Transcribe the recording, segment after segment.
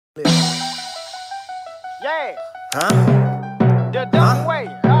Yeah. Huh? The dumb way.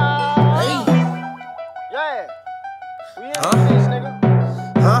 Hey. Yeah. We in Huh? this nigga.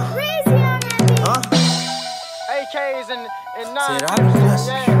 Huh? Huh? AKs and nine. Said I be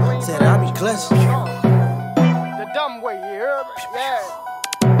clutching. Said I be clutching. The dumb way, you heard me?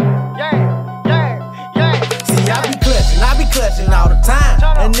 Yeah. See, I be clutching all the time.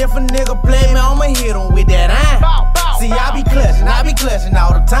 And if a nigga play me, I'ma hit him with that iron. See, I be clutching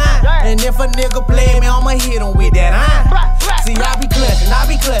all the time. And if a nigga play me, I'ma hit him with that iron. See, I be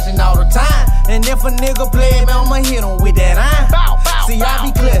clutching all the time. And if a nigga play me, I'ma hit him with that iron. See, I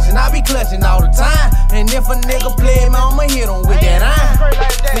be clutching all the time. And if a nigga play me, I'ma hit him with that iron.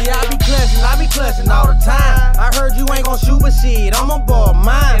 See, I be clutching all the time. I heard you ain't gon' shoot, but shit, I'ma ball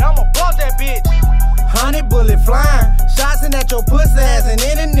mine. I'ma bust that bitch. 100 bullet flying, shots in at your pussy ass and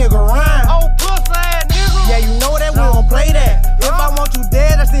any nigga rhyme. Oh, pussy ass nigga. Yeah, you know that we don't play that. If I want you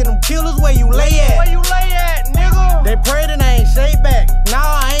dead, I see them killers where you lay at. Where you lay at, nigga? They pray that I ain't shake back. Nah,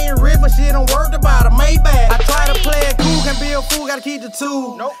 I ain't rich, but shit, I'm worth about a Maybach. I try to play it cool, can't be a fool, gotta keep the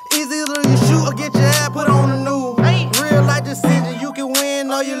two. Nope. Easy to you shoot or get your ass put on the news. Real life decision, you can win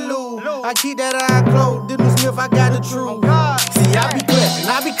or you lose. I keep that eye closed, Didn't Smith, I got the truth. See,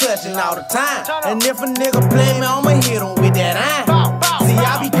 I be clutching all the time. And if a nigga play me, I'ma hit him with that iron. See,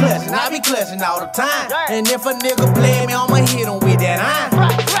 I be clutching all the time. And if a nigga play me, I'ma hit him with that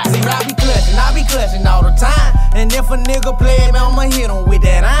iron. See, I be clutching all the time. And if a nigga play me, I'ma hit him with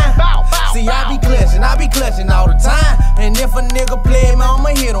that iron. See, I be clutching all the time. And if a nigga play me, I'ma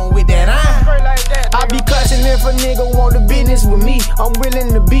hit him with that iron. I be clutching if a nigga want the business with me. I'm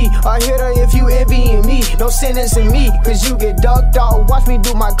willing to be a hitter if you envying me. No sentencing me, cause you get ducked off. Watch me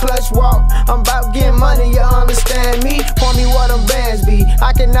do my clutch walk. I'm about getting money, you understand me? For me what them bands be.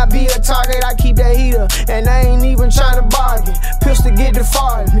 I cannot be a target, I keep that heater. And I ain't even trying to bargain. Pistol get the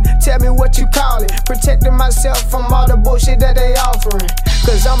farting. Tell me what you call it. Protecting myself from all the bullshit that they offering.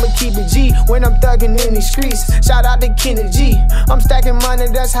 Cause I'ma keep it G when I'm thugging in these streets. Shout out to Kenny G. I'm stacking money,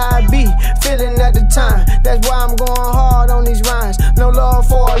 that's how I be. Feeling at the time, that's why I'm going hard on these rhymes. No love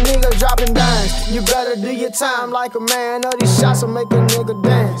for a nigga dropping dimes. You better do your time like a man. All these shots will make a nigga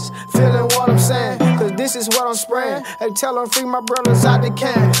dance. Feeling what I'm saying, cause this is what I'm spraying. Hey, tell them free my brothers out the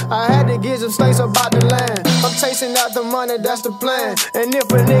can. I had to give some slates about the land. I'm chasing out the money, that's the plan. And if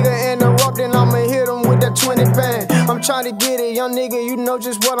a nigga interrupt, then I'ma hit him with that 20 pan. I'm trying to get it, young nigga, you know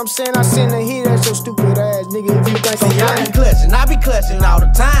just what I'm saying. I send a heat at your stupid ass, nigga, if you think I'm See, playing. I be clutching all the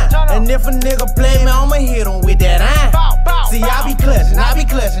time. And if a nigga play me, I'ma hit him with that iron. See, I be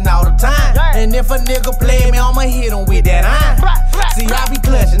clutching all the time. And if a nigga play me, I'ma hit him with that iron. See, I be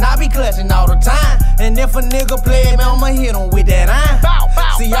clutching all the time. And if a nigga play me, I'ma hit him with that iron.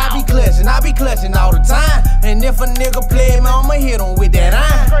 See, I be clutching all the time. And if a nigga play me, I'ma hit him with that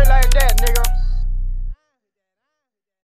iron.